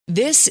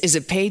This is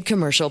a paid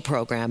commercial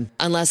program.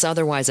 Unless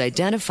otherwise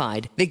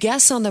identified, the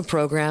guests on the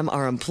program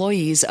are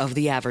employees of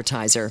the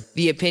advertiser.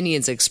 The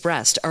opinions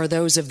expressed are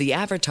those of the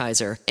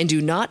advertiser and do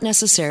not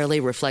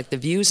necessarily reflect the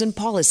views and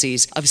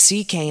policies of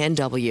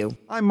CKNW.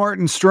 I'm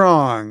Martin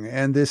Strong,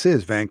 and this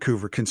is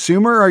Vancouver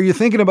Consumer. Are you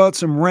thinking about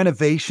some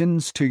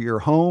renovations to your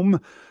home?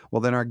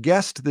 Well, then our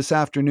guest this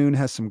afternoon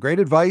has some great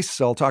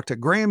advice. I'll talk to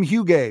Graham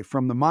Hugay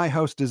from the My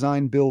House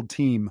Design Build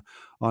team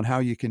on how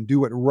you can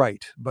do it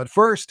right. But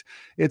first,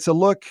 it's a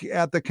look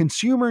at the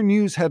consumer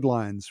news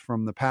headlines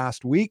from the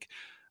past week.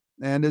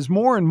 And as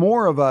more and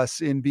more of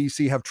us in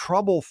BC have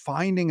trouble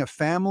finding a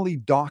family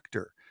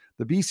doctor,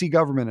 the BC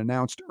government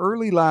announced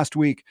early last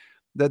week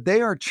that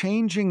they are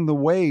changing the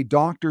way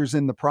doctors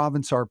in the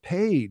province are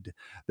paid.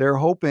 They're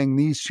hoping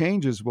these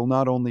changes will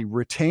not only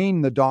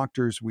retain the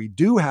doctors we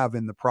do have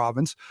in the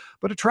province,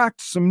 but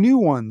attract some new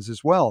ones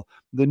as well.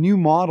 The new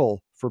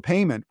model for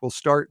payment will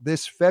start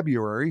this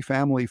February.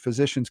 Family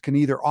physicians can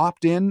either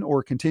opt in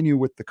or continue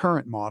with the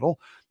current model.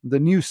 The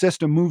new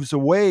system moves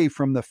away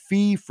from the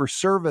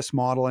fee-for-service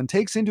model and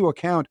takes into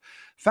account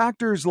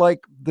factors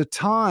like the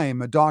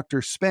time a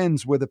doctor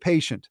spends with a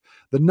patient,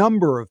 the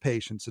number of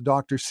patients a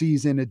doctor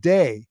sees in a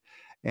day,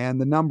 and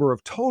the number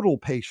of total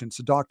patients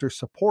a doctor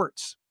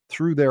supports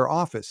through their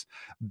office.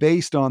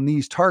 Based on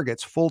these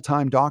targets,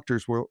 full-time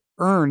doctors will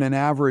earn an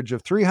average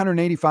of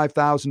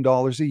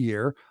 $385,000 a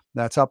year.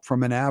 That's up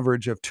from an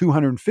average of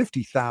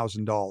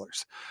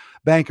 $250,000.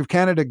 Bank of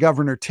Canada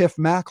Governor Tiff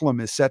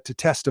Macklem is set to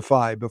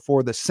testify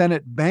before the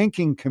Senate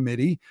Banking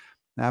Committee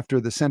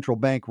after the central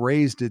bank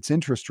raised its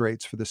interest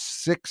rates for the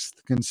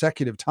sixth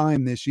consecutive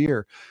time this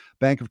year.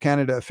 Bank of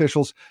Canada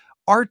officials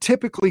are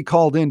typically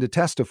called in to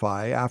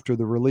testify after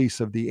the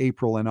release of the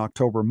April and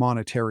October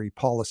monetary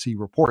policy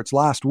reports.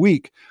 Last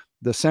week,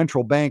 the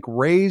central bank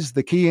raised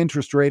the key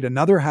interest rate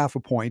another half a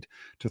point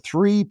to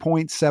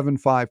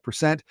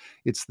 3.75%.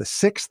 It's the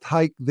sixth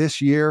hike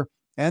this year,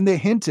 and they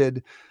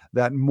hinted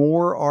that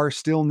more are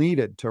still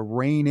needed to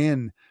rein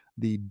in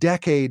the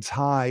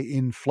decades-high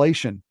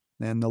inflation.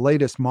 And the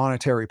latest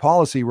monetary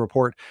policy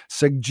report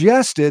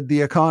suggested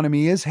the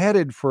economy is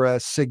headed for a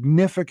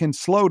significant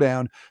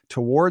slowdown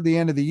toward the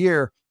end of the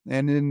year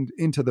and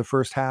into the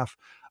first half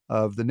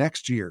of the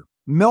next year.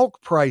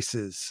 Milk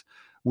prices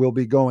will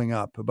be going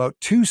up about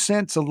 2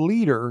 cents a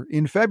litre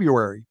in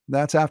February.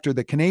 That's after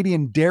the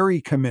Canadian Dairy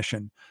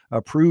Commission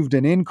approved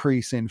an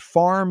increase in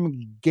farm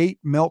gate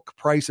milk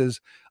prices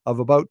of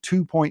about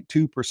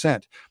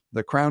 2.2%.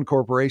 The Crown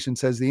Corporation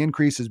says the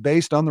increase is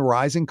based on the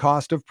rising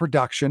cost of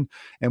production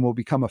and will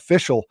become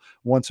official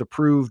once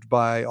approved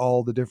by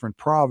all the different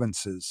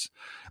provinces.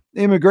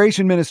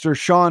 Immigration Minister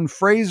Sean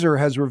Fraser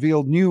has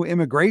revealed new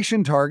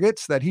immigration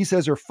targets that he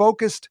says are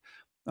focused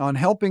on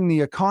helping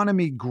the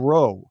economy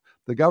grow.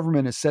 The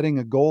government is setting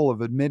a goal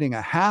of admitting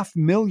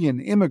 500,000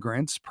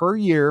 immigrants per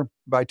year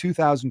by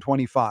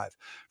 2025.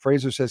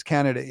 Fraser says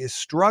Canada is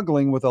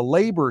struggling with a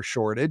labor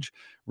shortage,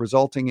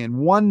 resulting in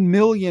 1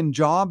 million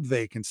job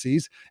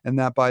vacancies, and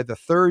that by the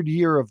third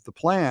year of the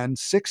plan,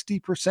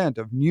 60%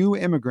 of new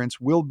immigrants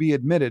will be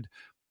admitted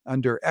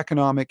under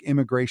economic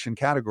immigration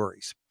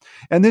categories.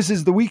 And this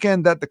is the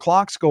weekend that the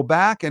clocks go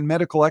back, and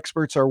medical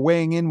experts are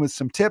weighing in with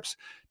some tips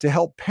to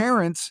help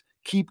parents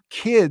keep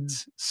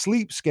kids'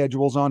 sleep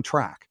schedules on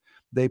track.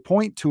 They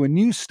point to a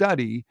new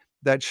study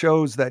that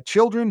shows that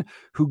children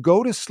who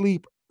go to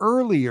sleep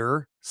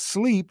earlier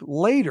sleep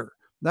later.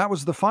 That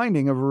was the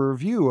finding of a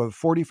review of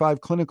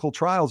 45 clinical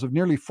trials of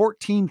nearly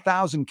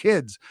 14,000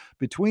 kids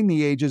between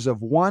the ages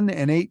of 1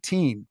 and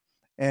 18.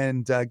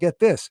 And get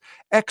this,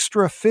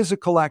 extra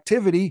physical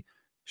activity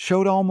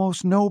showed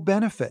almost no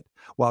benefit,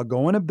 while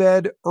going to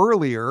bed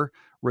earlier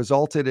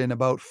resulted in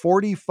about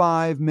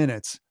 45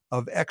 minutes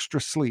of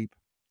extra sleep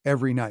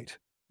every night.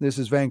 This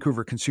is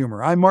Vancouver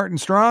Consumer. I'm Martin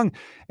Strong,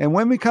 and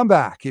when we come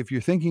back, if you're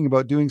thinking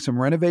about doing some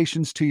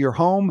renovations to your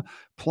home,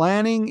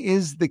 planning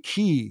is the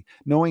key,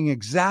 knowing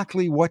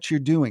exactly what you're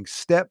doing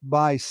step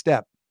by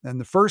step. And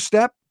the first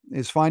step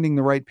is finding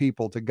the right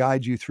people to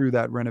guide you through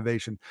that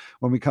renovation.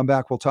 When we come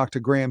back, we'll talk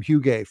to Graham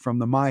Hugay from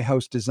the My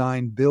House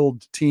Design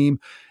Build team,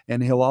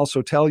 and he'll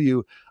also tell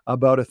you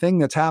about a thing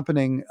that's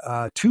happening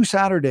 2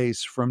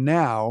 Saturdays from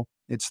now.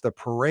 It's the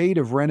Parade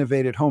of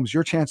Renovated Homes,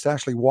 your chance to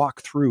actually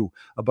walk through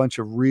a bunch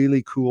of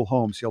really cool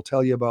homes. He'll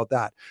tell you about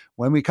that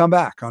when we come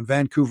back on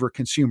Vancouver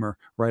Consumer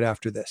right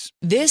after this.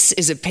 This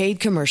is a paid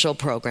commercial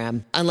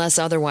program. Unless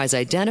otherwise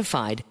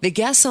identified, the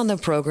guests on the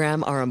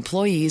program are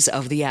employees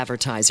of the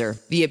advertiser.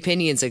 The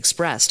opinions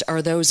expressed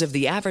are those of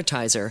the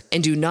advertiser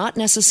and do not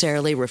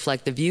necessarily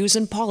reflect the views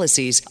and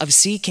policies of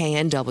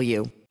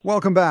CKNW.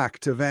 Welcome back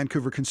to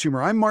Vancouver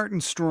Consumer. I'm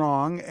Martin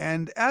Strong,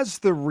 and as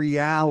the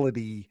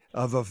reality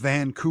of a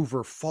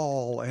Vancouver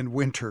fall and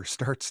winter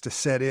starts to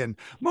set in,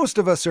 most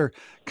of us are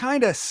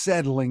kind of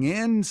settling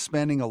in,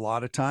 spending a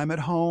lot of time at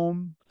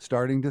home,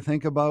 starting to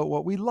think about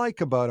what we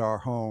like about our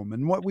home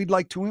and what we'd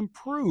like to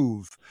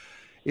improve.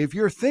 if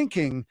you're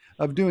thinking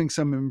of doing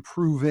some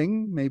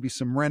improving, maybe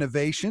some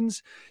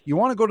renovations, you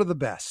want to go to the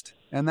best.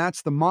 And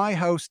that's the My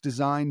House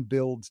Design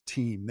Build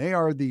team. They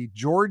are the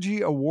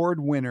Georgie Award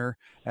winner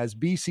as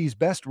BC's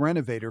best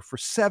renovator for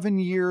 7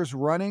 years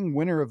running,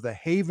 winner of the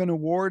Haven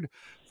Award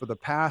for the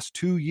past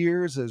 2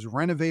 years as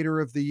Renovator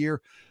of the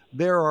Year.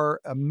 There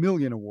are a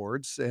million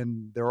awards,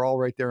 and they're all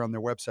right there on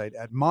their website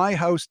at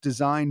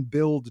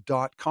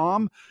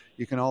myhousedesignbuild.com.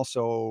 You can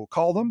also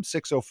call them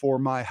 604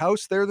 My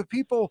House. They're the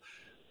people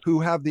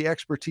who have the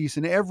expertise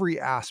in every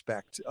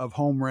aspect of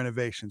home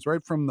renovations,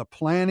 right from the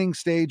planning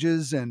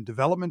stages and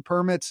development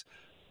permits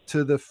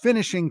to the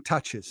finishing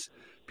touches.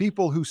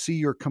 People who see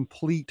your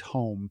complete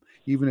home,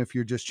 even if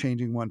you're just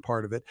changing one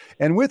part of it.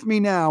 And with me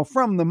now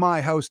from the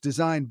My House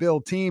Design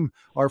Build team,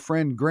 our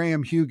friend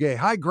Graham Hugay.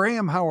 Hi,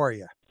 Graham. How are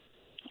you?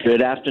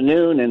 Good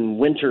afternoon, and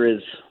winter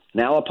is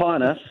now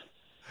upon us.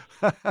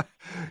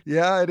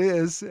 Yeah, it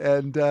is.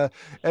 And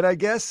I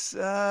guess,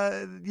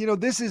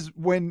 this is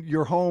when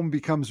your home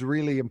becomes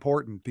really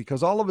important,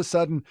 because all of a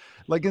sudden,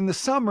 like in the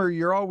summer,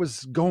 you're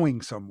always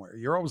going somewhere.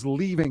 You're always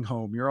leaving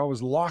home. You're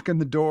always locking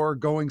the door,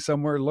 going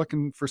somewhere,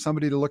 looking for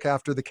somebody to look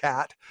after the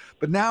cat.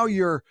 But now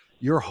you're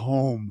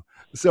home.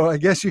 So I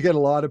guess you get a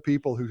lot of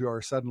people who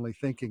are suddenly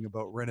thinking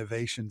about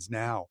renovations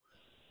now.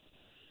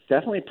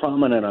 Definitely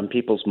prominent on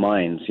people's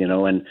minds, and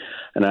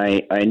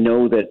I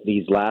know that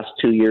these last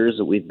 2 years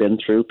that we've been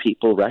through,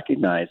 people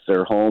recognize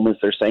their home as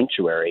their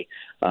sanctuary.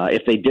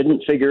 If they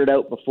didn't figure it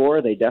out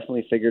before, they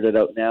definitely figured it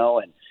out now.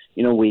 And,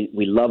 we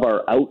love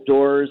our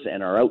outdoors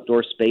and our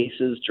outdoor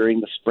spaces during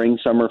the spring,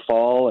 summer,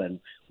 fall. And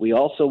we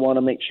also want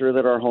to make sure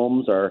that our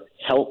homes are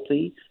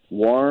healthy,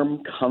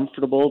 warm,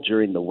 comfortable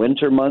during the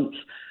winter months.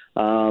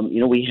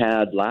 We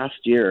had last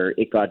year,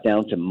 it got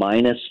down to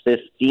minus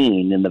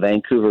 15 in the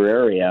Vancouver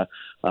area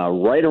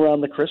right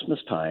around the Christmas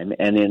time.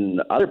 And in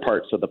other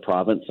parts of the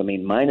province,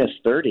 minus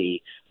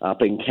 30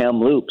 up in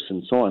Kamloops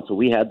and so on. So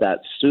we had that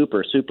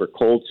super, super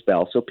cold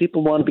spell. So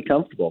people want to be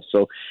comfortable.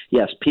 So,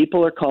 yes,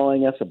 people are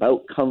calling us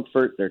about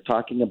comfort. They're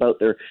talking about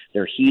their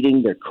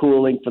heating, their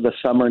cooling for the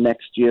summer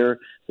next year.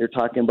 They're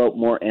talking about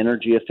more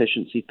energy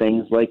efficiency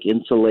things like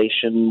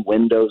insulation,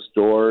 windows,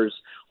 doors.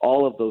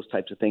 All of those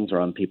types of things are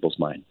on people's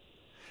mind.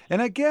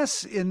 And I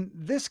guess in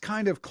this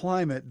kind of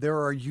climate, there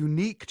are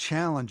unique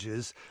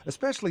challenges,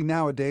 especially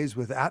nowadays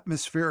with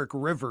atmospheric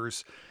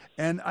rivers.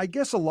 And I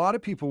guess a lot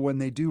of people, when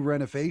they do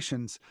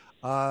renovations,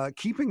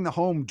 keeping the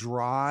home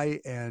dry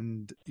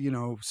and,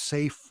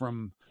 safe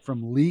from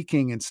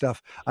leaking and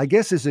stuff, I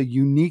guess is a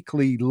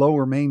uniquely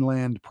Lower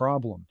Mainland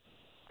problem.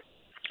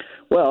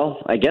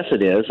 Well, I guess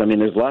it is.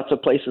 There's lots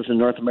of places in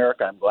North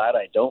America I'm glad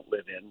I don't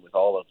live in with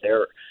all of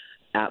their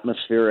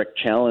atmospheric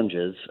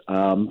challenges.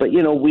 But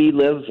we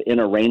live in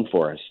a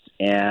rainforest,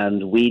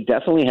 and we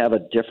definitely have a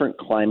different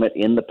climate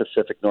in the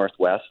Pacific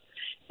Northwest,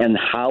 and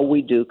how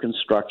we do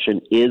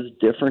construction is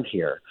different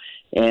here.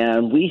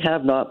 And we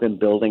have not been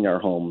building our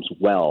homes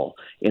well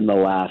in the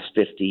last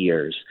 50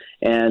 years.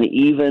 And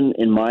even,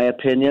 in my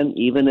opinion,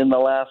 even in the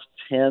last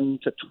 10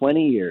 to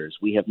 20 years,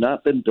 we have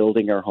not been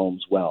building our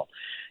homes well.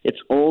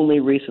 It's only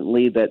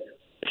recently that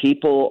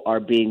people are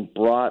being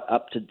brought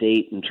up to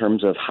date in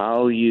terms of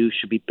how you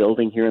should be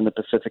building here in the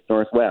Pacific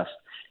Northwest.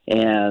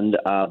 And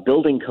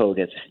building code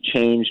has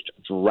changed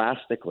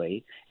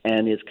drastically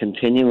and is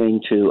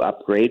continuing to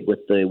upgrade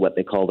with what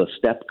they call the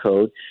STEP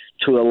code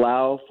to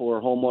allow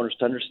for homeowners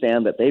to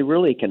understand that they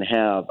really can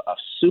have a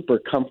super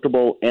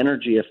comfortable,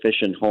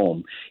 energy-efficient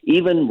home,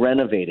 even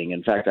renovating.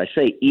 In fact, I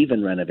say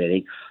even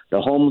renovating.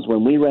 The homes,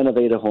 when we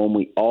renovate a home,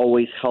 we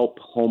always help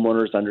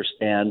homeowners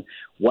understand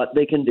what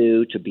they can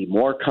do to be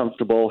more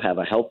comfortable, have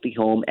a healthy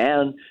home,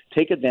 and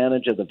take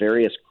advantage of the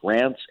various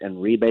grants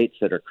and rebates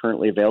that are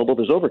currently available.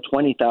 There's over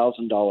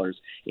 $20,000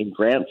 in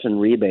grants and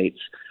rebates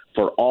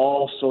for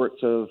all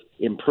sorts of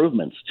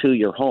improvements to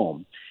your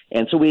home.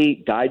 And so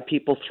we guide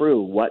people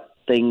through what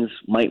things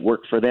might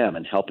work for them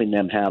and helping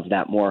them have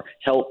that more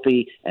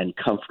healthy and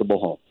comfortable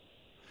home.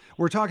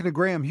 We're talking to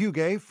Graham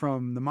Hugay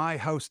from the My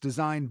House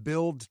Design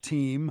Build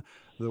team.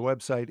 The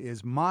website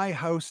is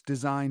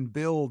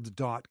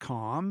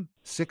myhousedesignbuild.com.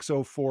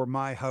 604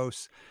 My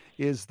House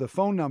is the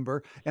phone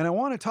number. And I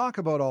want to talk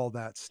about all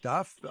that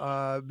stuff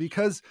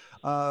because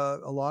a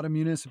lot of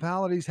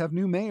municipalities have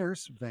new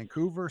mayors,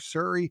 Vancouver,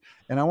 Surrey,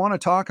 and I want to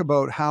talk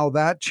about how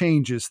that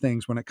changes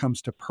things when it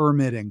comes to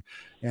permitting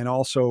and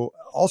also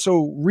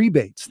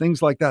rebates,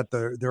 things like that.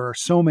 There are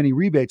so many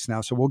rebates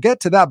now, so we'll get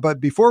to that. But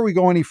before we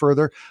go any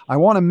further, I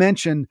want to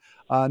mention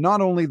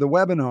not only the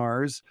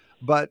webinars,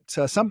 but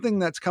something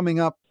that's coming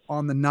up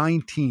on the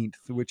 19th,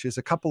 which is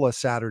a couple of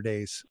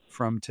Saturdays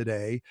from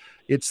today.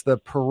 It's the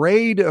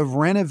Parade of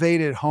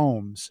Renovated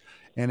Homes,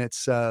 and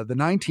it's the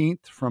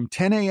 19th from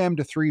 10 a.m.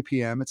 to 3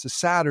 p.m. It's a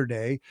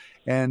Saturday,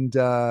 and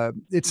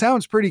it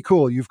sounds pretty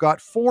cool. You've got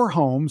 4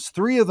 homes.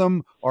 3 of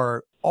them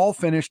are all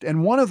finished,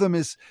 and one of them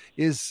is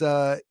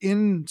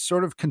in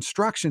sort of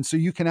construction, so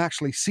you can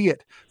actually see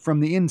it from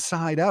the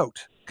inside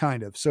out.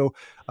 kind of. So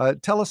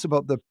tell us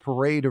about the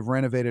Parade of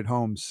Renovated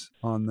Homes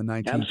on the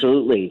 19th.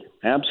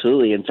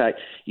 Absolutely. In fact,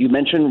 you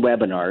mentioned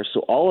webinars.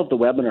 So all of the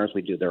webinars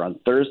we do, they're on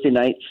Thursday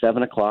night,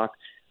 7 o'clock.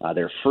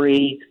 They're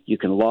free. You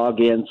can log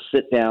in,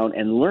 sit down,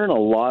 and learn a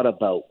lot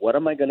about what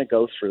am I going to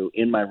go through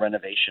in my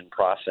renovation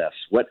process.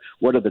 What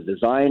are the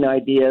design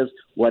ideas?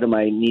 What am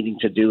I needing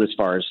to do as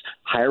far as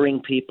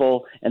hiring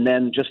people? And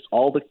then just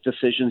all the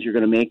decisions you're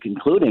going to make,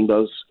 including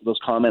those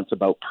comments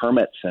about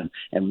permits and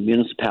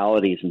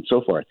municipalities and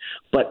so forth.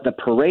 But the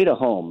Parade of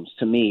Homes,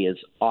 to me, is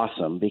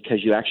awesome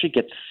because you actually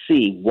get to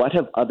see what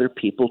have other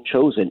people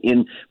chosen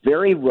in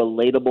very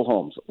relatable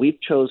homes.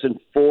 We've chosen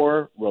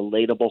 4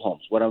 relatable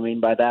homes. What do I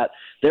mean by that?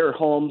 There are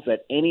homes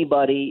that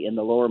anybody in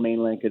the Lower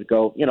Mainland could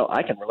go,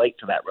 I can relate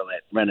to that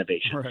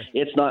renovation. Right.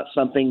 It's not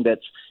something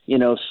that's,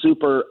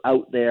 super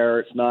out there.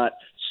 It's not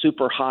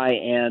super high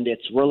end.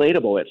 It's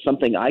relatable. It's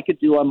something I could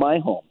do on my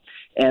home.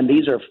 And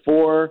these are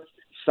 4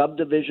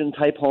 subdivision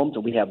type homes.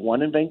 And we have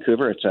one in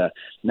Vancouver. It's a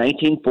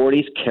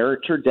 1940s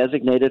character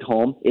designated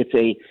home. It's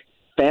a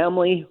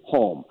family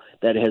home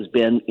that has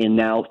been in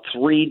now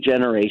 3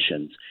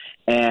 generations.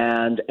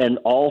 And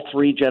all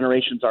 3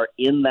 generations are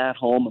in that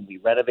home, and we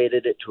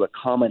renovated it to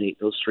accommodate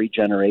those 3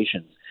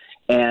 generations.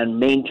 And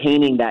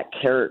maintaining that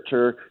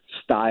character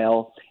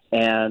style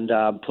and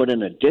put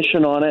an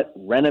addition on it,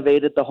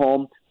 renovated the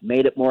home,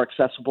 made it more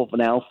accessible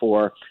now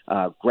for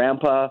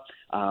grandpa,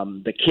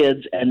 the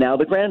kids, and now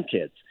the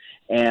grandkids.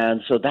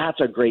 And so that's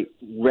a great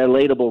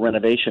relatable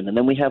renovation. And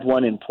then we have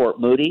one in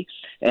Port Moody,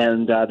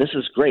 and this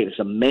is great. It's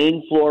a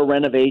main floor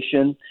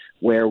renovation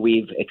where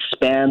we've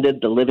expanded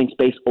the living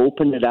space,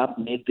 opened it up,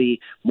 made the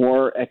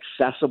more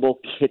accessible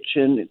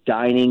kitchen,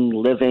 dining,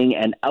 living,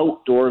 and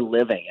outdoor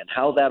living, and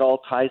how that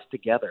all ties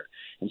together.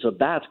 And so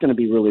that's going to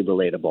be really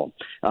relatable.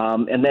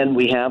 And then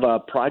we have a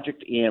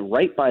project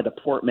right by the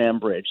Port Mann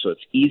Bridge, so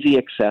it's easy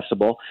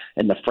accessible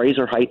in the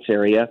Fraser Heights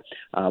area,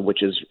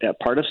 which is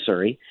part of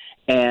Surrey.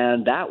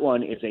 And that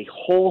one is a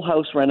whole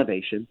house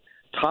renovation,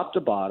 top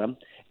to bottom,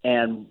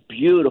 and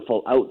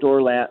beautiful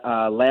outdoor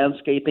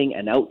landscaping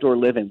and outdoor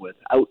living with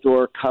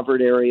outdoor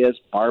covered areas,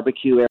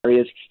 barbecue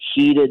areas,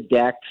 heated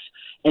decks,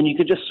 and you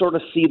could just sort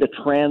of see the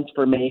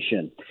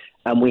transformation.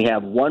 We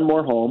have one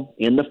more home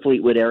in the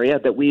Fleetwood area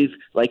that we've,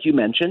 like you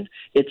mentioned,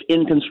 it's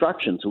in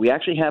construction. So we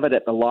actually have it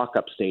at the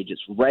lockup stage.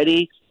 It's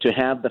ready to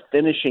have the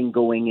finishing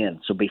going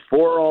in. So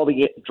before all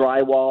the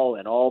drywall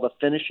and all the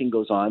finishing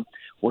goes on,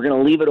 we're going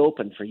to leave it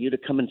open for you to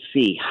come and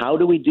see. How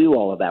do we do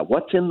all of that?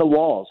 What's in the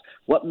walls?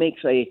 What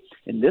makes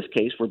in this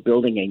case, we're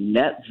building a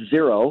net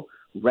zero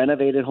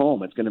renovated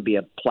home. It's going to be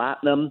a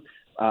platinum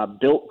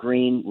built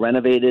green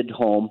renovated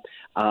home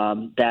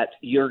that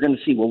you're going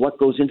to see, well, what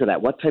goes into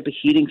that? What type of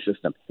heating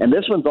system? And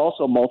this one's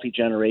also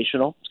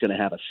multi-generational. It's going to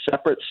have a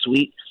separate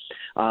suite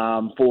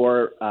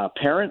for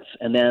parents,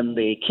 and then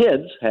the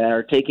kids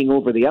are taking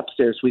over the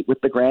upstairs suite with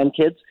the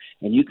grandkids,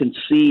 and you can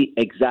see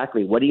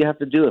exactly what do you have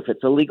to do if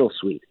it's a legal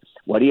suite?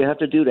 What do you have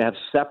to do to have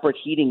separate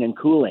heating and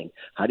cooling?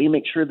 How do you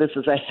make sure this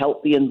is a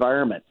healthy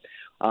environment?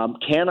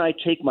 Can I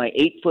take my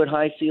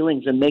 8-foot-high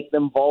ceilings and make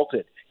them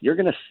vaulted? You're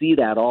going to see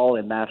that all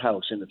in that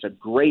house, and it's a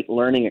great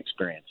learning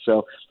experience.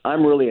 So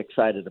I'm really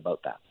excited about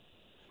that.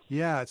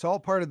 Yeah, it's all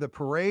part of the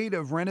Parade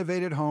of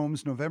Renovated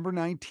Homes, November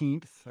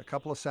 19th, a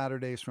couple of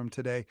Saturdays from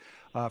today,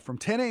 from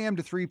 10 a.m.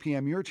 to 3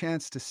 p.m., your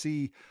chance to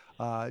see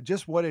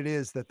just what it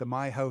is that the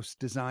My House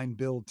Design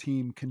Build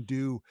team can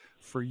do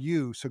for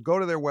you. So go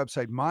to their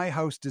website,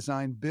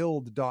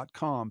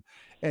 myhousedesignbuild.com.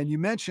 And you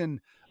mentioned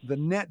the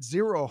net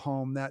zero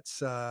home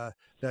that's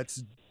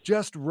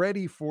just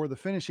ready for the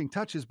finishing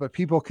touches, but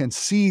people can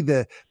see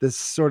the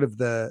sort of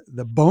the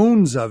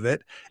bones of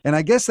it. And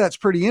I guess that's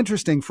pretty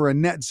interesting for a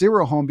net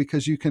zero home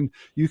because you can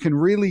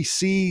really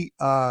see,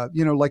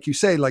 like you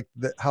say, like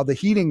how the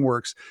heating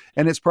works.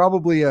 And it's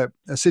probably a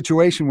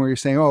situation where you're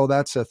saying, oh,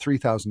 that's a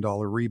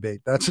 $3,000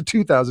 rebate. That's a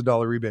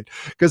 $2,000 rebate,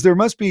 because there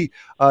must be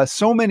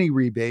so many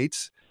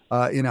rebates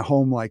in a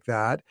home like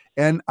that.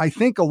 And I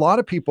think a lot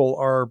of people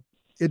are,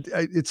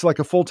 it's like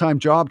a full-time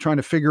job trying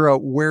to figure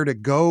out where to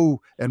go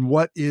and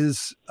what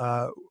is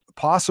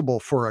possible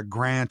for a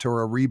grant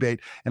or a rebate.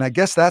 And I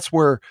guess that's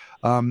where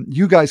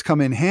you guys come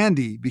in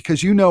handy,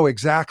 because you know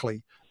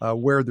exactly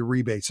where the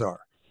rebates are.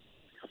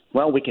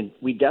 Well,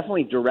 we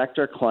definitely direct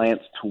our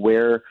clients to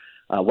where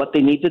what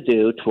they need to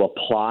do to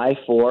apply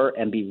for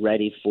and be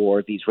ready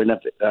for these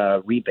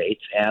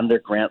rebates and their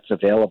grants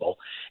available.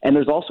 And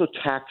there's also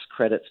tax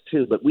credits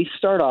too. But we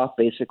start off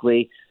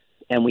basically,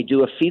 and we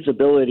do a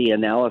feasibility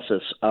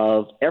analysis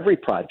of every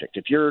project.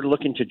 If you're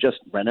looking to just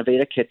renovate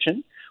a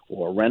kitchen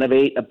or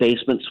renovate a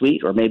basement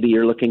suite, or maybe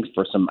you're looking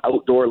for some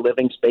outdoor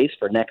living space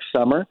for next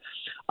summer,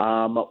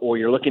 or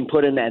you're looking to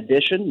put in an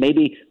addition,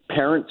 maybe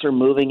parents are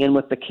moving in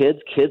with the kids,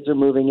 kids are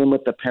moving in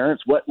with the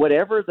parents,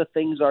 whatever the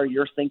things are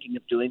you're thinking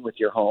of doing with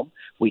your home,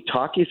 we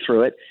talk you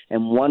through it.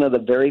 And one of the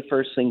very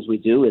first things we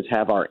do is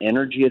have our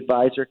energy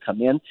advisor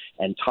come in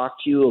and talk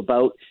to you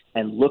about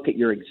and look at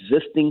your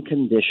existing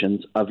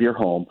conditions of your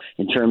home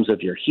in terms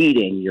of your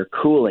heating, your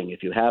cooling,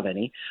 if you have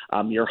any,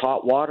 your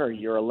hot water,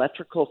 your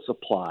electrical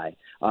supply.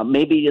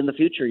 Maybe in the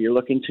future you're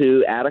looking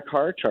to add a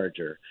car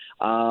charger.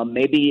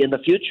 Maybe in the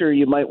future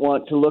you might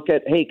want to look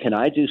at, hey, can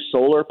I do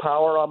solar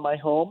power on my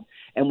home?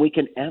 And we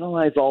can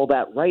analyze all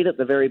that right at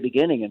the very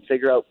beginning and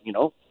figure out,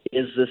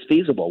 is this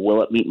feasible?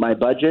 Will it meet my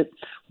budget?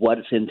 What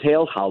it's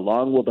entailed? How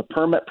long will the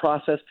permit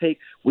process take?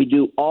 We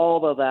do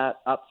all of that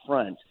up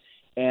front.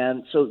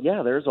 And so,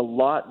 there's a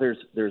lot.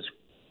 There's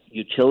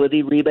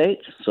utility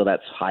rebates, so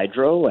that's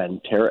hydro and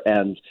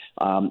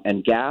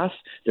gas.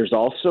 There's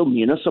also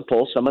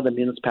municipal. Some of the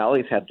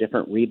municipalities have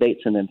different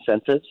rebates and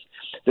incentives.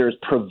 There's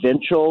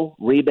provincial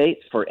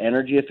rebates for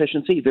energy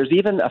efficiency. There's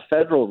even a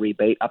federal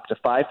rebate up to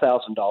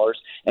 $5,000,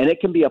 and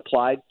it can be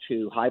applied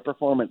to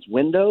high-performance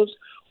windows,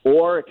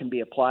 or it can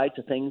be applied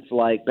to things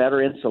like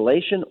better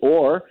insulation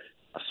or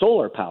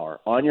solar power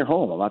on your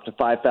home, up to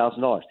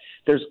 $5,000.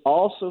 There's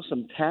also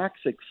some tax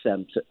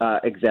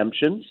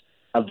exemptions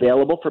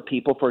available for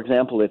people. For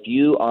example, if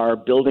you are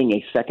building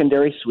a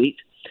secondary suite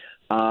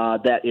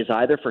that is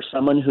either for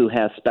someone who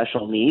has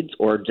special needs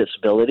or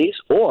disabilities,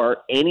 or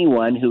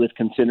anyone who is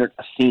considered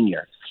a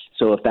senior.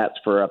 So if that's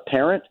for a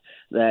parent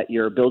that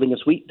you're building a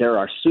suite, there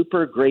are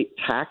super great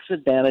tax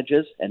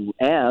advantages and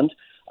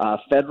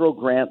federal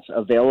grants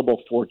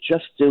available for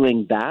just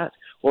doing that.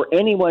 Or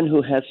anyone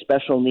who has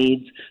special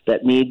needs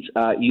that needs,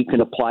 you can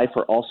apply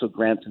for also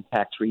grants and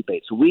tax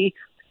rebates. So we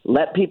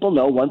let people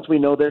know, once we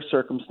know their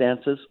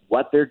circumstances,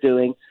 what they're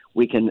doing,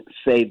 we can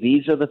say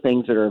these are the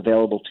things that are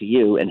available to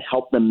you and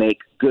help them make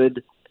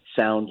good,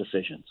 sound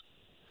decisions.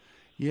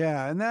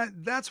 Yeah, and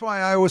that's why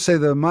I always say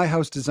the My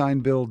House Design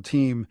Build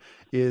team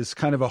is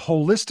kind of a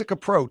holistic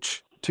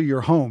approach to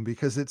your home,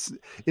 because it's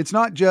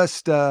not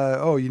just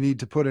you need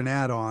to put an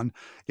ad on.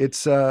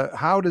 It's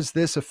how does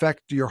this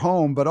affect your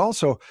home, but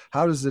also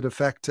how does it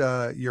affect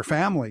your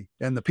family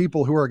and the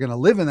people who are going to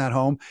live in that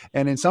home.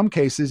 And in some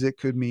cases it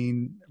could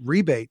mean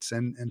rebates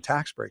and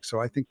tax breaks. So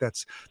I think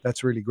that's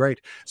really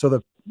great.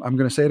 So I'm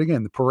going to say it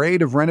again, the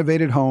Parade of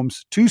Renovated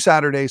Homes, 2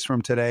 Saturdays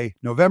from today,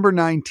 November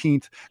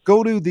 19th.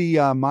 Go to the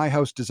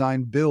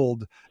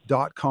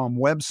myhousedesignbuild.com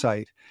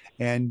website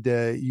and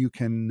you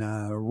can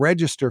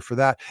register for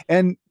that.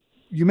 And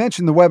you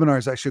mentioned the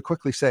webinars. I should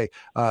quickly say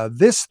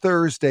this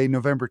Thursday,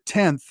 November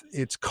 10th,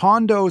 it's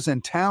condos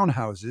and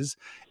townhouses.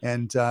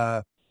 And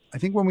I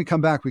think when we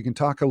come back, we can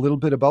talk a little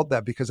bit about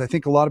that, because I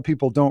think a lot of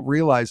people don't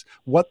realize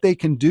what they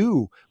can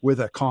do with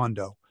a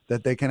condo,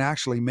 that they can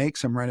actually make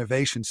some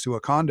renovations to a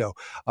condo.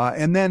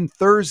 And then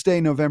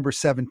Thursday, November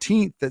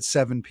 17th at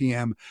 7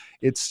 p.m.,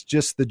 it's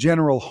just the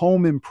general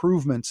home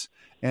improvements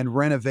and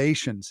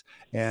renovations.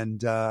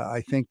 And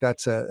I think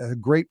that's a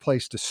great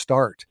place to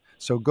start.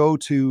 So go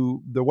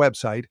to the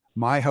website,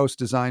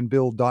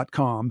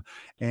 myhousedesignbuild.com,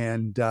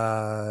 and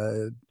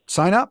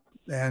sign up.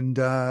 And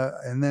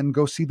then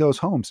go see those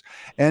homes.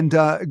 And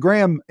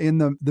Graham, in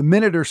the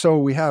minute or so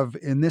we have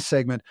in this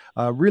segment,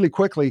 really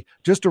quickly,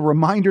 just a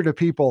reminder to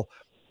people,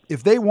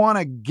 if they want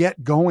to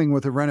get going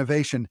with a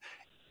renovation,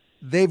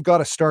 they've got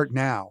to start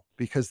now,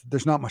 because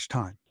there's not much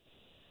time.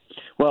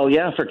 Well,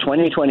 for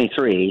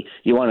 2023,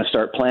 you want to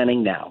start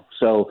planning now.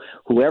 So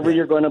whoever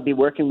you're going to be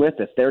working with,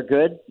 if they're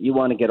good, you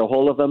want to get a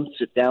hold of them,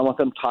 sit down with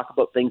them, talk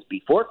about things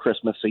before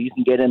Christmas so you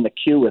can get in the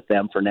queue with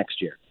them for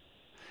next year.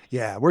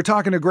 Yeah, we're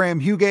talking to Graham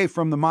Hugay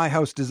from the My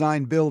House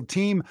Design Build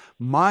team.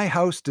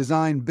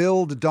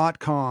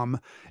 myhousedesignbuild.com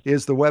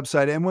is the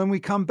website. And when we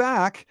come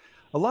back,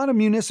 a lot of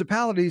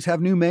municipalities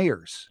have new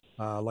mayors,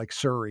 like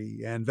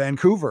Surrey and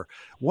Vancouver.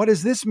 What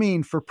does this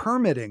mean for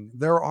permitting?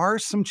 There are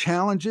some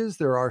challenges,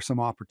 there are some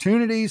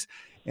opportunities,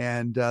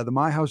 and the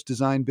My House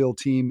Design Build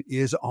team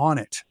is on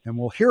it. And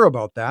we'll hear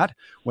about that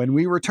when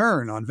we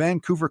return on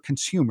Vancouver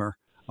Consumer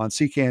on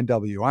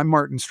CKNW. I'm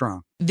Martin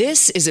Strong.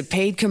 This is a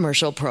paid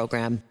commercial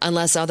program.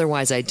 Unless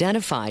otherwise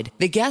identified,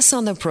 the guests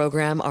on the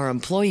program are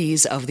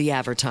employees of the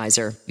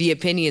advertiser. The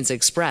opinions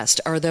expressed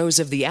are those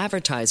of the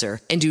advertiser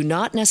and do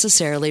not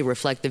necessarily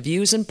reflect the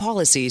views and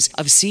policies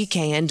of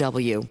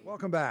CKNW.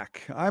 Welcome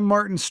back. I'm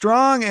Martin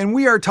Strong, and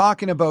we are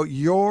talking about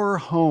your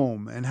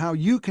home and how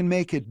you can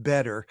make it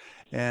better.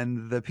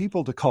 And the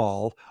people to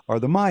call are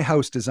the My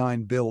House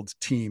Design Build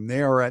team.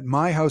 They are at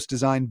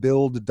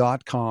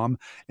myhousedesignbuild.com.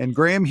 And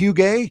Graham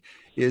Hugay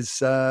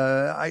is,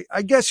 I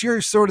guess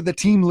you're sort of the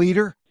team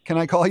leader. Can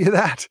I call you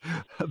that?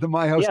 The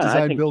My House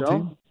Design Build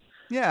team?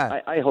 Yeah.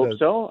 I hope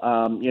so.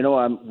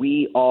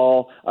 We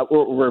all,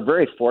 we're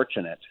very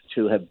fortunate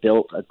to have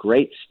built a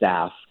great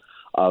staff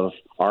of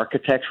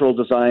architectural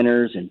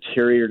designers,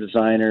 interior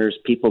designers,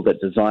 people that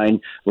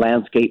design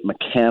landscape,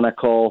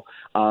 mechanical,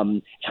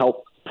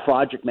 help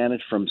project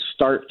manage from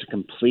start to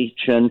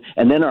completion,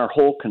 and then our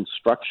whole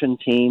construction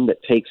team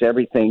that takes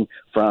everything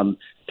from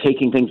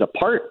taking things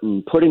apart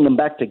and putting them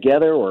back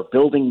together or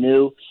building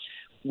new.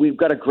 We've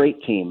got a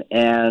great team,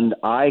 and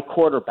I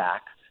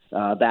quarterback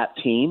that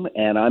team,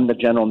 and I'm the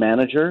general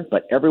manager,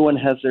 but everyone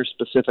has their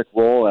specific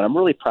role, and I'm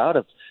really proud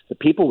of the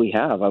people we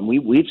have.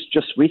 We've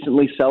just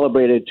recently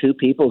celebrated 2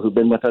 people who've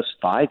been with us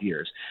 5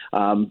 years.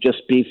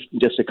 Just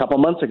a couple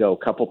months ago,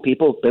 a couple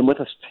people have been with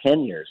us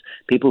 10 years.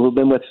 People who've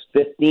been with us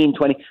 15,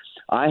 20.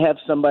 I have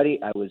somebody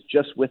I was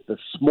just with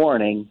this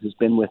morning who's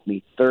been with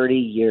me 30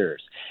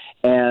 years.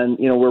 And,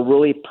 we're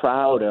really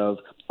proud of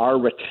our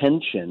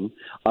retention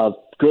of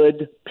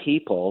good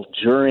people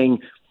during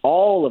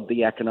all of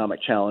the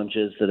economic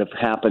challenges that have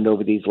happened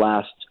over these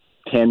last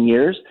 10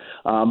 years,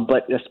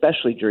 but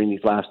especially during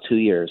these last 2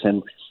 years.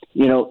 And,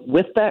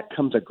 with that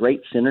comes a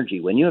great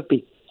synergy. When you have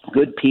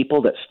good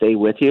people that stay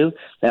with you,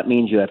 that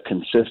means you have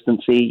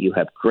consistency, you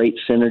have great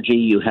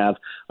synergy, you have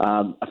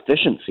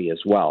efficiency as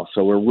well.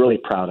 So we're really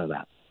proud of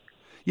that.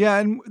 Yeah,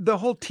 and the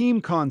whole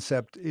team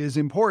concept is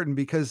important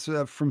because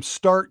from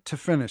start to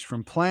finish,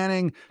 from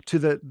planning to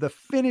the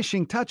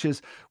finishing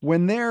touches,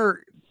 when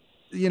they're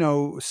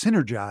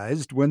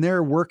synergized, when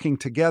they're working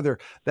together,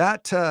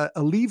 that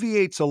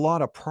alleviates a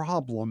lot of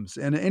problems.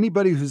 And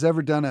anybody who's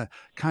ever done a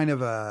kind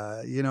of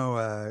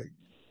a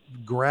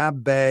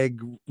grab bag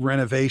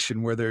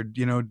renovation where they're,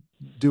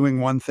 doing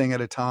one thing at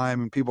a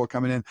time and people are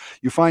coming in,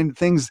 you find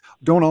things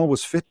don't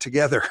always fit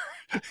together.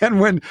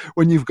 And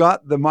when you've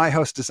got the My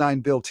House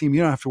Design Build team,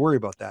 you don't have to worry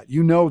about that.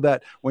 You know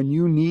that when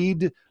you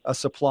need a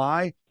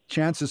supply,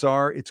 chances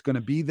are it's going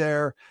to be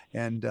there.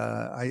 And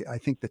I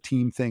think the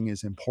team thing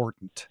is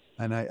important.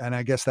 And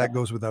I guess that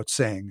goes without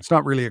saying. It's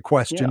not really a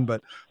question,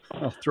 but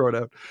I'll throw it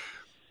out.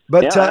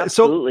 But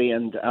absolutely.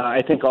 And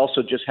I think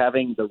also just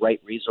having the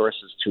right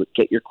resources to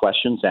get your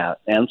questions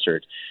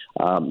answered.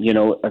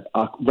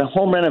 The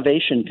home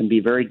renovation can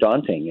be very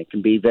daunting. It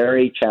can be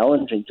very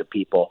challenging to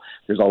people.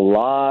 There's a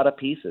lot of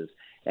pieces.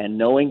 And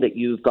knowing that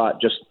you've got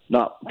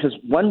because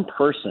one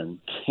person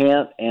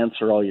can't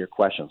answer all your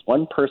questions.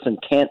 One person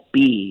can't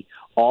be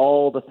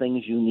all the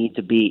things you need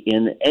to be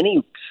in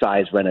any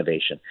size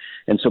renovation.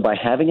 And so by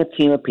having a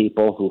team of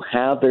people who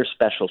have their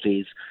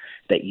specialties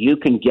that you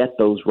can get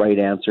those right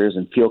answers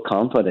and feel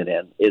confident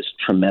in is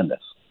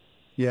tremendous.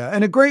 Yeah,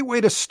 and a great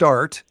way to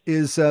start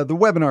is the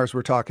webinars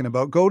we're talking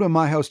about. Go to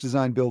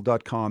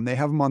myhousedesignbuild.com. They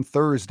have them on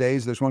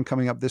Thursdays. There's one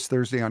coming up this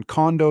Thursday on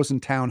condos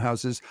and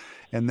townhouses.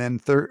 And then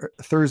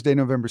Thursday,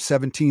 November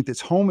 17th,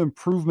 it's home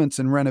improvements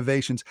and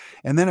renovations.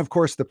 And then, of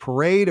course, the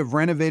Parade of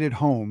Renovated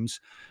Homes,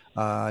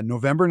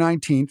 November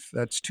 19th.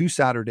 That's 2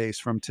 Saturdays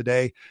from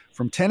today,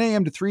 from 10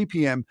 a.m. to 3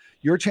 p.m.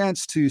 Your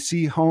chance to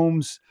see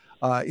homes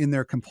in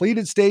their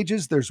completed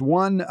stages. There's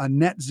one, a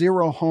net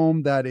zero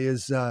home that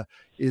is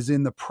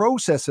in the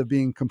process of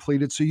being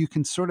completed. So you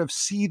can sort of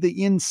see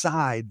the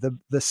inside,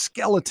 the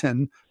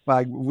skeleton.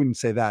 I wouldn't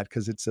say that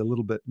because it's a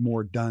little bit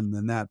more done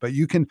than that, but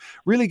you can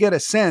really get a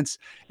sense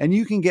and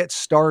you can get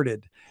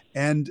started.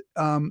 And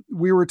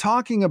we were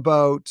talking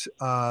about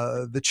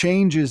the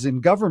changes in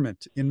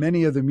government in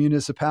many of the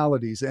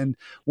municipalities. And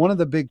one of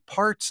the big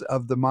parts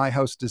of the My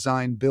House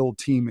Design Build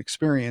team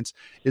experience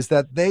is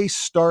that they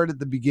start at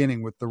the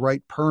beginning with the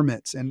right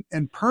permits.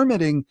 And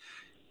permitting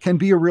can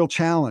be a real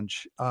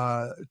challenge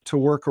to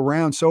work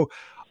around. So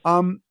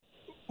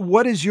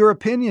what is your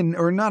opinion,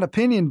 or not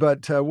opinion,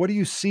 but what do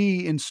you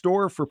see in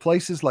store for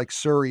places like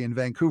Surrey and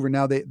Vancouver?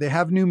 Now, they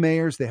have new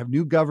mayors, they have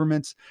new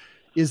governments.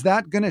 Is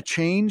that going to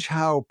change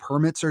how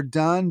permits are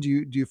done? Do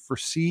you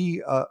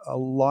foresee a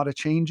lot of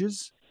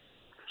changes?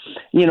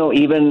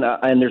 Even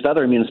and there's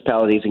other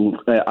municipalities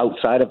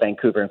outside of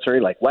Vancouver and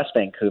Surrey, like West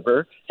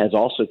Vancouver, has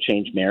also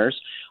changed mayors,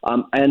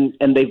 and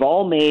they've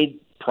all made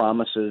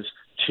promises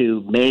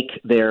to make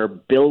their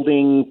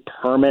building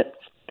permit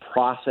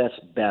process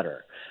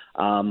better.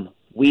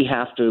 We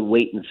have to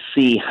wait and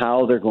see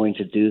how they're going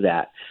to do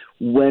that.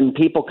 When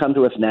people come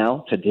to us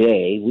now,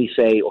 today, we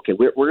say, okay,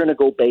 we're going to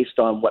go based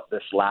on what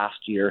this last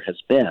year has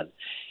been.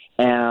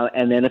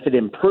 And then if it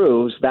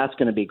improves, that's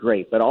going to be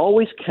great. But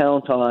always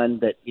count on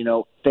that,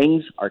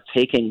 things are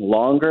taking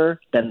longer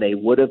than they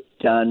would have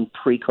done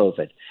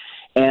pre-COVID.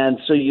 And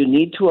so you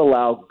need to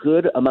allow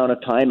good amount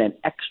of time and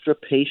extra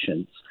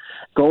patience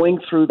going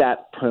through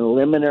that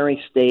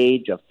preliminary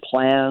stage of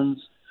plans,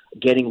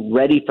 getting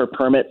ready for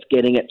permits,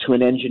 getting it to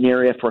an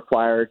engineer if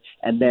required,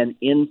 and then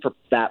in for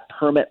that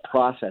permit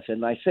process.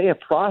 And I say a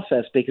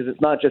process because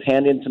it's not just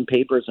hand in some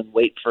papers and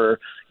wait for,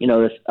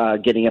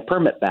 getting a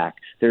permit back.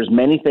 There's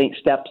many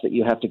steps that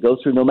you have to go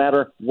through no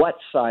matter what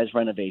size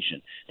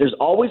renovation. There's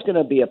always going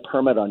to be a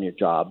permit on your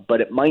job, but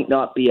it might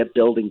not be a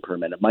building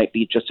permit. It might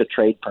be just a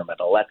trade permit,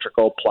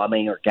 electrical,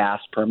 plumbing, or gas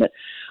permit.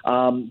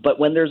 But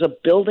when there's a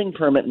building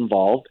permit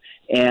involved,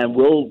 and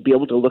we'll be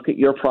able to look at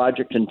your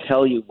project and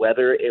tell you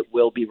whether it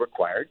will be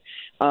required,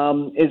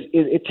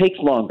 it takes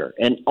longer.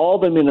 And all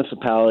the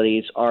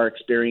municipalities are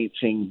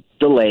experiencing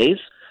delays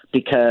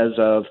because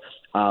of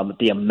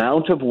the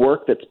amount of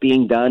work that's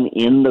being done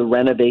in the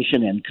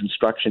renovation and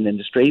construction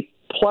industry.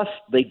 Plus,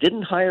 they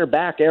didn't hire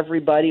back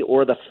everybody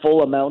or the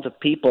full amount of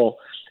people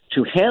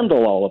to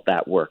handle all of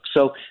that work.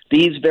 So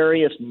these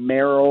various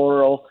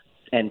mayoral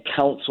and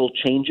council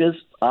changes,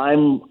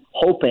 I'm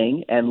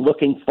hoping and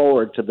looking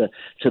forward to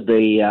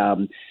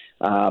the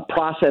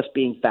process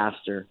being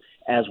faster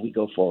as we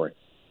go forward.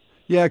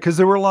 Yeah, because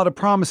there were a lot of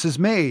promises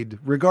made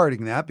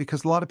regarding that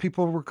because a lot of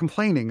people were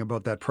complaining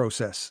about that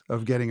process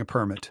of getting a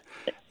permit.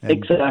 And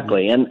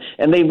Exactly, and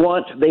they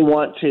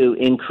want to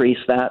increase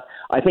that.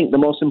 I think the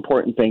most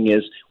important thing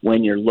is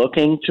when you're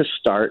looking to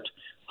start,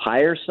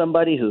 hire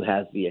somebody who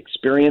has the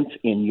experience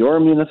in your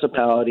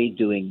municipality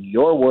doing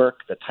your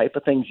work, the type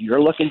of things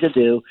you're looking to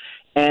do,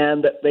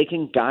 and they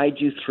can guide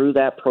you through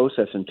that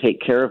process and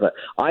take care of it.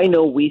 I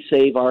know we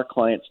save our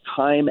clients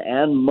time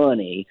and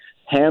money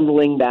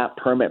handling that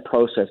permit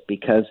process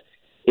because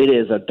it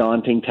is a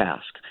daunting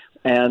task.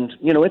 And,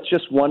 it's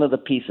just one of the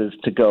pieces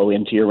to go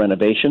into your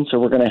renovation, so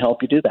we're going to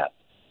help you do that.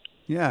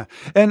 yeah.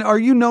 And are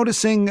you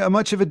noticing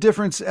much of a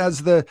difference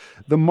as the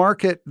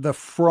market, the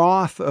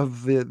froth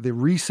of the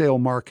resale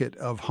market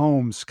of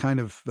homes kind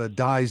of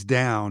dies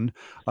down?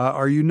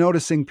 Are you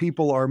noticing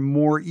people are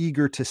more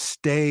eager to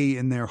stay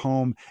in their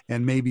home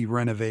and maybe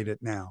renovate it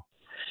now?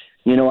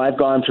 I've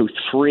gone through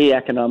 3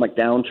 economic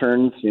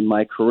downturns in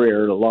my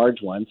career, the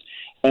large ones,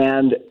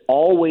 and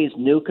always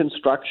new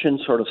construction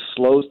sort of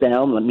slows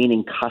down,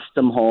 meaning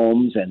custom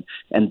homes and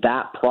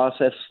that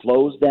process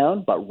slows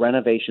down, but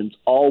renovations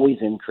always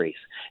increase.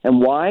 And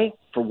why?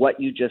 For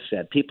what you just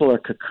said. People are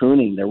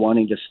cocooning. They're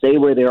wanting to stay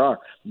where they are.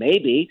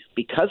 Maybe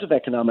because of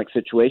economic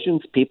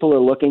situations, people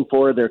are looking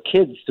for their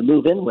kids to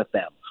move in with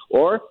them,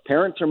 or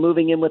parents are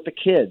moving in with the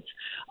kids.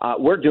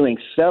 We're doing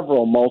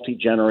several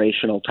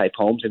multi-generational type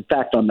homes. In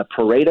fact, on the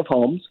Parade of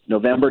Homes,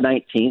 November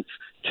 19th,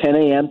 10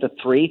 a.m. to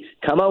 3,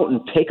 come out and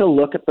take a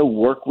look at the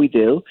work we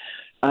do.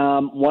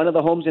 One of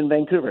the homes in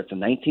Vancouver, it's a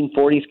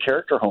 1940s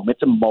character home.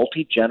 It's a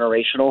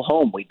multi-generational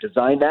home. We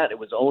designed that. It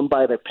was owned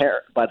by the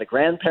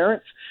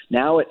grandparents.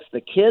 Now it's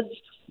the kids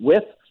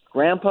with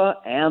grandpa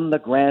and the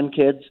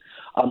grandkids.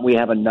 We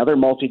have another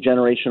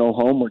multi-generational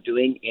home we're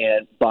doing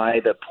by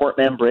the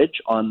Portman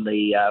Bridge on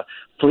the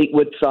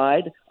Fleetwood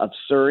side of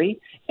Surrey,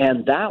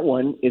 and that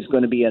one is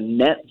going to be a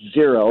net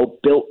zero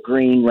built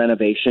green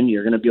renovation.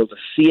 You're going to be able to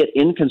see it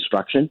in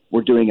construction.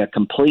 We're doing a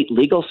complete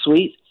legal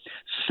suite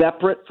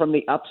separate from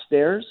the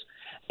upstairs,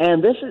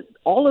 and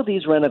all of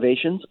these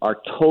renovations are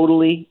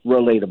totally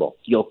relatable.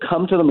 You'll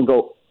come to them and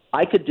go,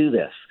 I could do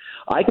this.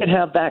 I could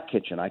have that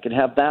kitchen. I could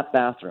have that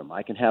bathroom.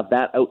 I can have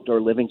that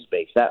outdoor living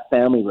space, that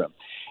family room.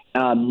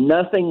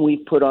 Nothing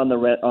we've put on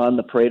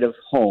the Parade of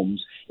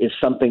Homes is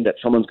something that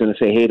someone's going to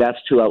say, hey,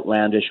 that's too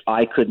outlandish.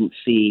 I couldn't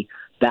see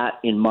that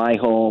in my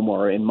home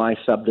or in my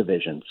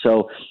subdivision.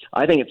 So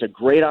I think it's a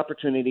great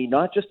opportunity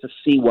not just to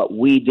see what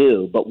we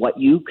do, but what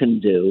you can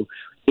do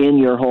in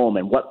your home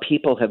and what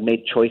people have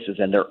made choices.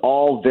 And they're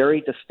all very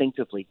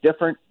distinctively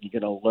different.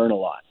 You're going to learn a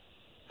lot.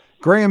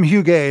 Graham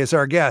Hugay is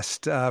our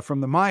guest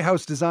from the My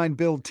House Design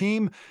Build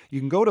team. You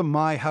can go to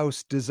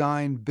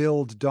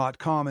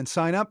myhousedesignbuild.com and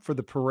sign up for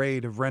the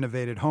Parade of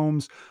Renovated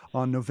Homes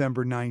on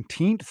November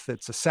 19th.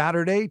 It's a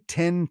Saturday,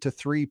 10 to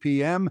 3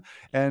 p.m.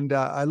 And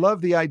I love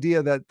the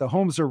idea that the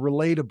homes are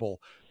relatable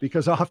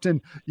because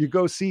often you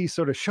go see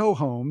sort of show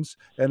homes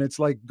and it's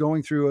like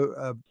going through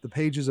the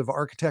pages of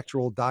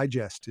Architectural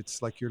Digest.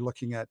 It's like you're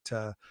looking at,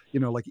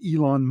 like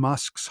Elon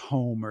Musk's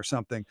home or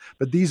something.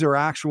 But these are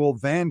actual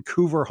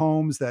Vancouver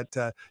homes that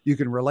you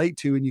can relate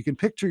to and you can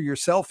picture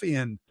yourself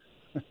in.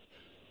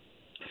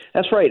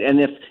 That's right.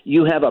 And if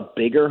you have a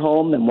bigger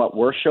home than what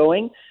we're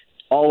showing,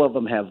 all of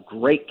them have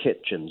great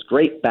kitchens,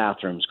 great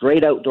bathrooms,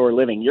 great outdoor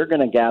living. You're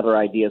going to gather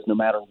ideas no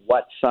matter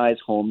what size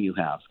home you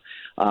have.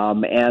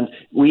 And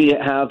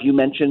you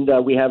mentioned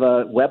we have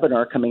a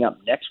webinar coming up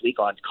next week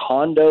on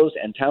condos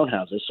and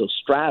townhouses, so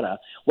strata.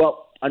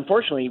 Well,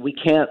 unfortunately, we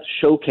can't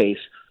showcase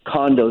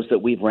condos that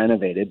we've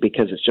renovated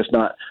because it's just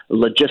not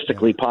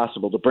logistically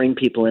possible to bring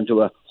people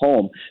into a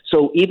home.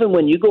 So even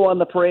when you go on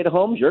the Parade of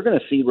Homes, you're going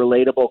to see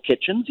relatable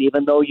kitchens,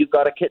 even though you've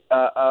got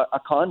a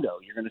condo.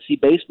 You're going to see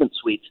basement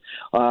suites.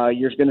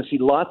 You're going to see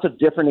lots of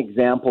different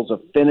examples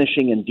of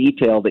finishing and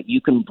detail that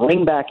you can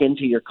bring back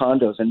into your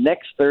condos. And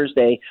next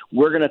Thursday,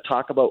 we're going to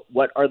talk about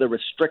what are the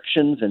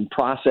restrictions and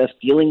process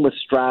dealing with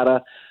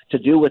strata to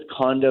do with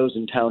condos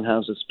and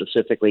townhouses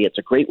specifically. It's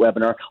a great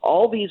webinar.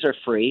 All these are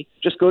free.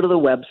 Just go to the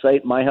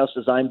website,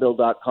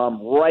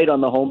 myhousedesignbuild.com. Right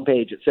on the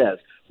homepage, it says,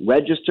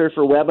 register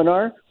for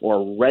webinar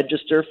or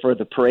register for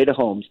the Parade of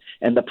Homes.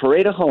 And the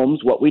Parade of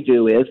Homes, what we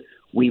do is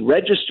we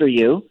register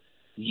you.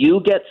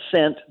 You get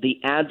sent the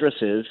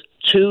addresses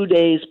 2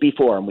 days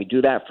before, and we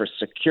do that for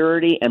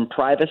security and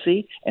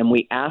privacy, and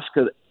we ask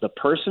the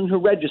person who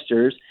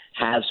registers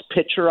has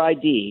picture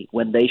ID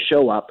when they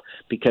show up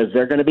because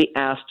they're going to be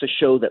asked to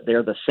show that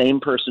they're the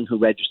same person who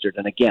registered.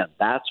 And again,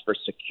 that's for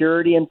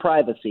security and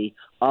privacy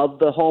of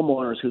the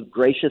homeowners who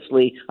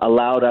graciously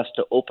allowed us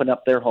to open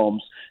up their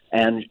homes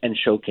and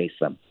showcase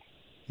them.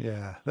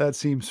 Yeah, that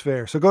seems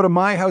fair. So go to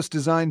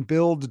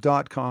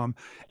myhousedesignbuild.com.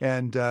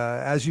 And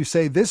as you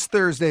say, this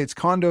Thursday, it's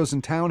condos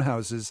and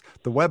townhouses,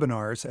 the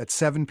webinars at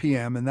 7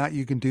 p.m. And that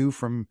you can do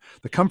from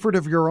the comfort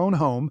of your own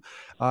home.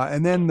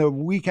 And then the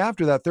week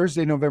after that,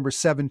 Thursday, November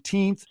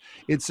 17th,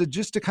 it's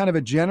just a kind of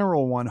a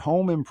general one,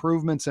 home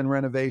improvements and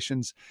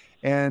renovations.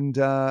 And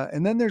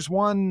then there's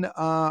one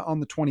on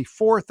the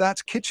 24th,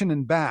 that's kitchen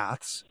and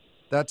baths.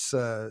 That's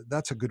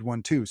a good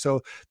one too.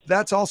 So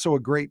that's also a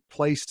great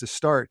place to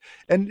start.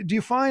 And do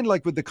you find,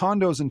 like with the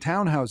condos and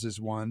townhouses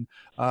one,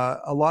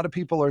 a lot of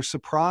people are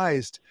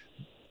surprised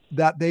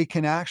that they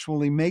can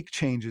actually make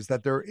changes,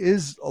 that there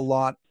is a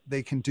lot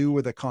they can do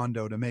with a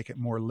condo to make it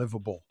more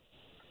livable?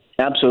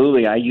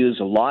 Absolutely. I use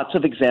lots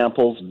of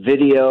examples,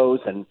 videos,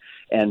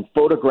 and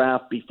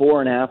photograph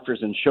before and afters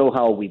and show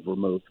how we've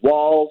removed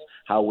walls,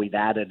 how we've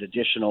added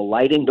additional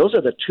lighting. Those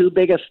are the two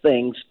biggest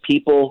things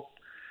people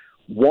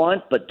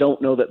want but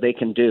don't know that they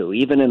can do,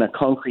 even in a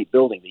concrete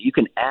building, that you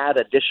can add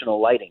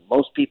additional lighting.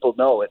 Most people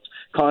know it's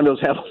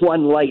condos have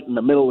one light in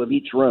the middle of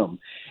each room.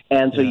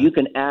 And so you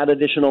can add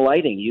additional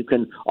lighting. You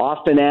can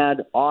often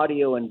add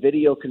audio and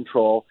video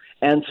control,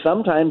 and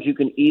sometimes you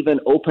can even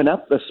open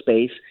up the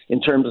space in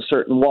terms of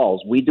certain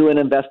walls. We do an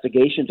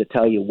investigation to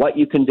tell you what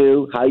you can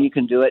do, how you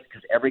can do it,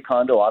 because every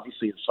condo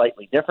obviously is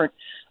slightly different,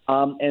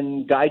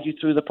 and guide you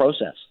through the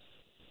process.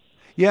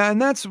 Yeah,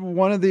 and that's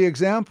one of the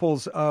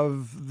examples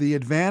of the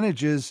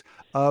advantages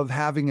of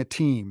having a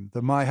team,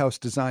 the My House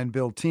Design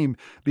Build team,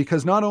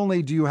 because not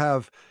only do you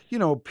have,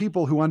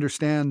 people who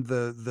understand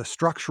the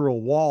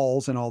structural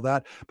walls and all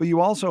that, but you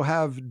also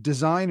have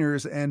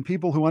designers and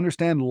people who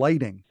understand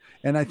lighting.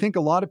 And I think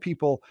a lot of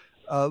people,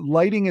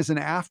 lighting is an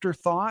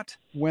afterthought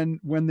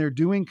when they're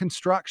doing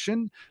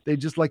construction. They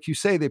just, like you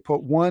say, they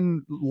put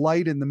one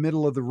light in the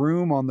middle of the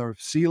room on the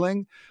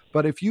ceiling.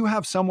 But if you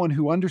have someone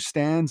who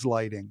understands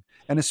lighting,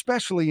 and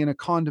especially in a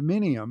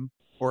condominium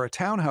or a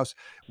townhouse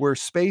where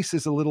space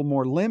is a little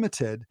more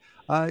limited,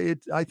 I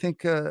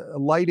think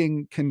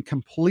lighting can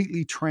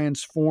completely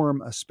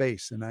transform a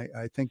space. And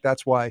I think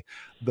that's why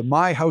the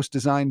My House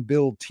Design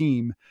Build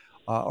team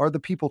are the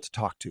people to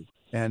talk to.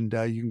 And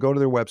you can go to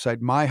their website,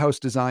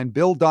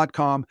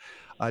 myhousedesignbuild.com.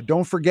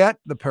 Don't forget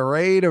the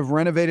Parade of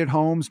Renovated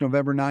Homes,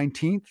 November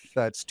 19th.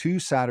 That's 2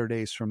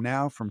 Saturdays from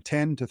now, from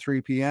 10 to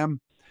 3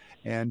 p.m.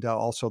 And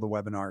also the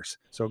webinars.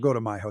 So go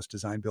to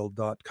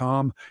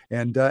myhousedesignbuild.com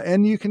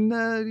and you can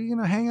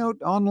hang out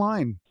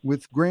online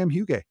with Graham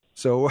Huguet.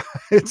 So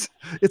it's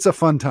a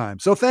fun time.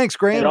 So thanks,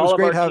 Graham. And all of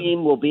our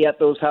team will be at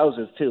those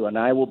houses too, and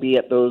I will be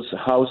at those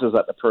houses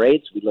at the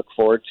parades. We look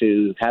forward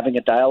to having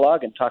a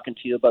dialogue and talking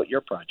to you about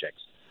your projects.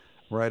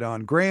 Right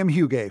on. Graham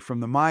Huguet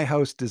from the My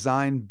House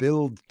Design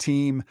Build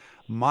team,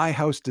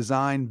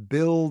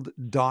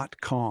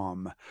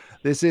 myhousedesignbuild.com.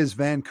 This is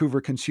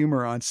Vancouver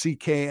Consumer on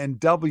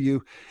CKNW.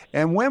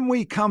 And when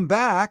we come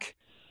back,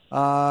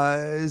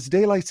 is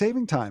daylight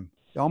saving time.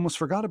 I almost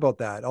forgot about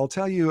that. I'll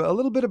tell you a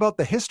little bit about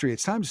the history.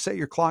 It's time to set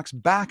your clocks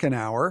back an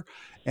hour.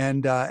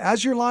 And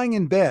as you're lying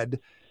in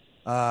bed,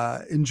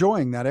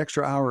 enjoying that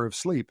extra hour of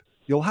sleep,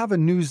 you'll have a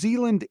New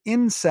Zealand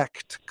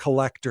insect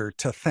collector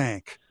to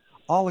thank.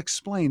 I'll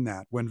explain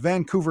that when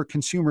Vancouver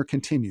Consumer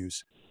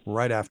continues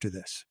right after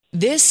this.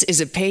 This is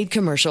a paid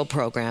commercial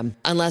program.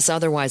 Unless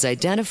otherwise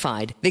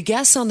identified, the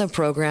guests on the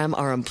program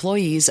are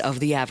employees of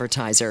the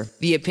advertiser.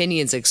 The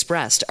opinions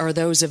expressed are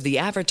those of the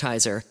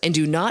advertiser and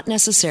do not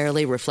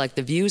necessarily reflect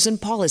the views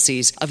and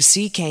policies of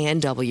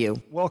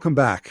CKNW. Welcome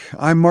back.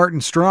 I'm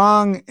Martin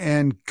Strong,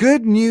 and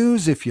good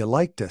news if you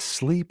like to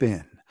sleep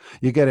in.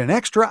 You get an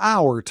extra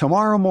hour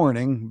tomorrow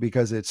morning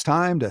because it's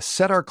time to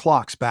set our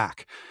clocks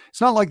back.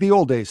 It's not like the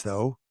old days,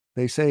 though.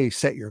 They say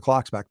set your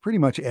clocks back. Pretty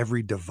much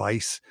every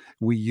device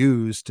we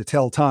use to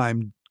tell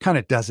time kind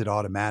of does it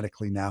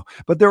automatically now.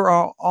 But there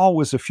are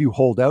always a few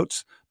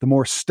holdouts, the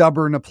more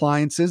stubborn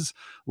appliances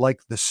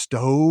like the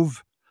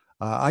stove.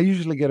 I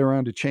usually get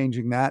around to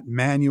changing that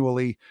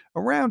manually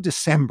around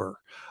December.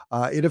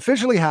 It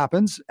officially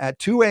happens at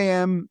 2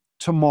 a.m.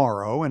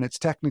 tomorrow, and it's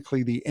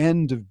technically the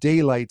end of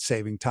daylight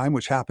saving time,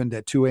 which happened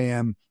at 2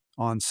 a.m.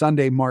 on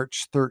Sunday,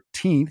 March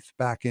 13th,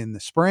 back in the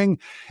spring.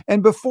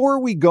 And before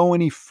we go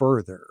any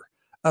further,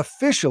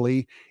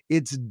 officially,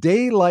 it's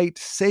daylight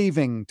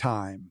saving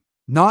time,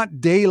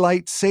 not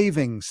daylight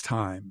savings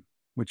time,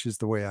 which is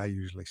the way I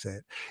usually say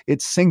it.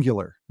 It's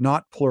singular,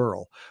 not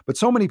plural. But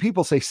so many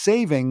people say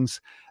savings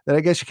that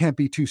I guess you can't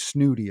be too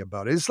snooty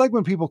about it. It's like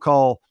when people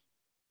call,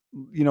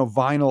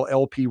 vinyl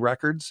LP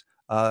records,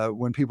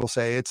 when people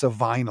say it's a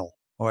vinyl.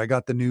 Oh, I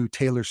got the new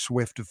Taylor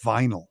Swift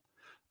vinyl.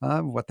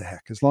 What the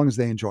heck, as long as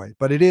they enjoy it.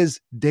 But it is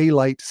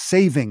daylight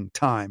saving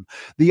time.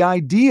 The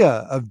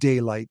idea of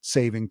daylight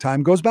saving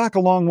time goes back a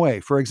long way.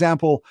 For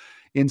example,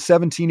 in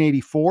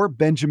 1784,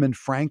 Benjamin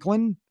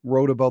Franklin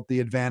wrote about the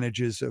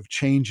advantages of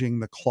changing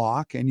the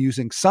clock and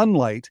using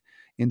sunlight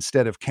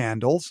instead of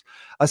candles.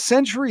 A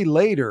century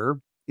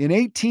later, in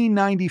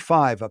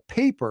 1895, a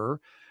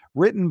paper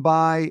written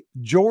by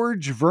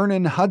George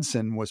Vernon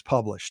Hudson was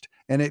published,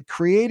 and it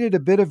created a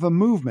bit of a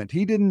movement.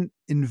 He didn't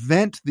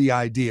invent the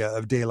idea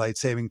of daylight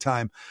saving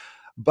time,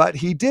 but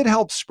he did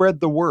help spread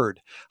the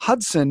word.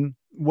 Hudson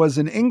was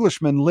an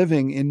Englishman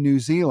living in New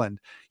Zealand.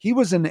 He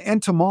was an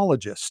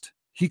entomologist.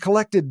 He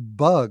collected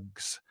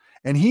bugs,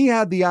 and he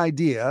had the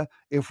idea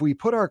if we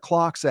put our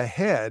clocks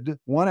ahead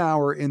 1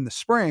 hour in the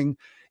spring,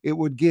 it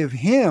would give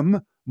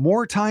him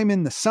more time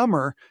in the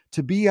summer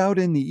to be out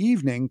in the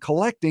evening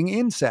collecting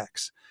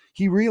insects.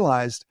 He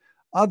realized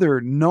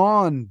Other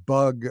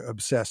non-bug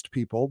obsessed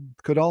people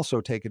could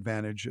also take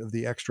advantage of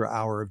the extra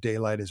hour of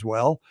daylight as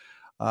well.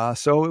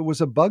 So it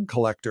was a bug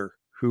collector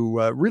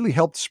who really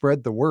helped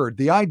spread the word.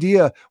 The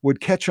idea would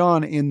catch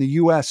on in the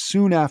US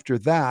soon after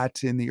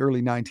that, in the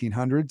early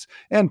 1900s,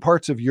 and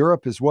parts of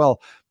Europe as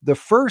well. The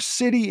first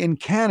city in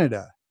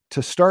Canada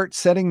to start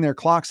setting their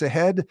clocks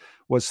ahead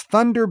was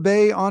Thunder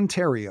Bay,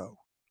 Ontario,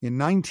 in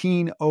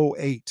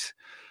 1908.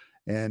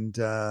 And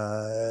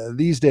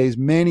these days,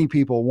 many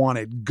people want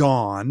it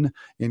gone.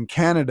 In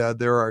Canada,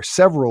 there are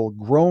several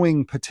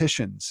growing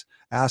petitions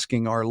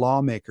asking our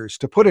lawmakers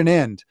to put an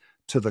end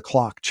to the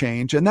clock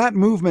change. And that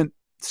movement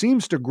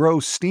seems to grow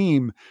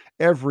steam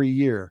every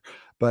year.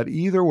 But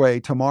either way,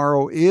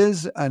 tomorrow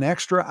is an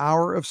extra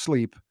hour of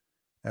sleep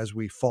as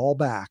we fall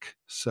back.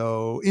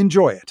 So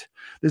enjoy it.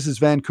 This is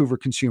Vancouver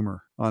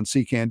Consumer on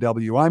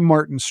CKNW. I'm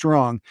Martin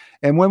Strong.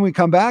 And when we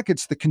come back,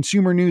 it's the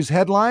Consumer News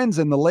headlines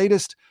and the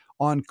latest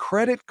on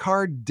credit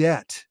card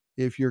debt.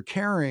 If you're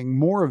carrying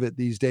more of it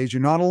these days,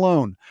 you're not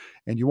alone.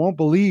 And you won't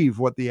believe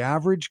what the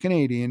average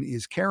Canadian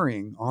is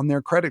carrying on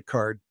their credit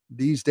card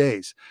these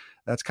days.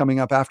 That's coming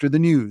up after the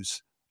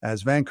news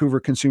as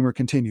Vancouver Consumer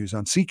continues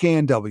on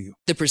CKNW.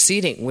 The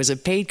proceeding was a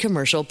paid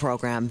commercial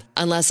program.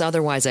 Unless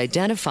otherwise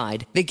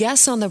identified, the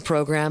guests on the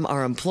program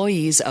are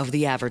employees of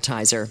the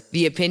advertiser.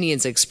 The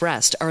opinions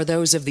expressed are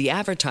those of the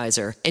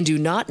advertiser and do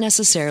not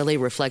necessarily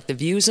reflect the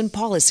views and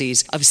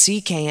policies of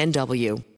CKNW.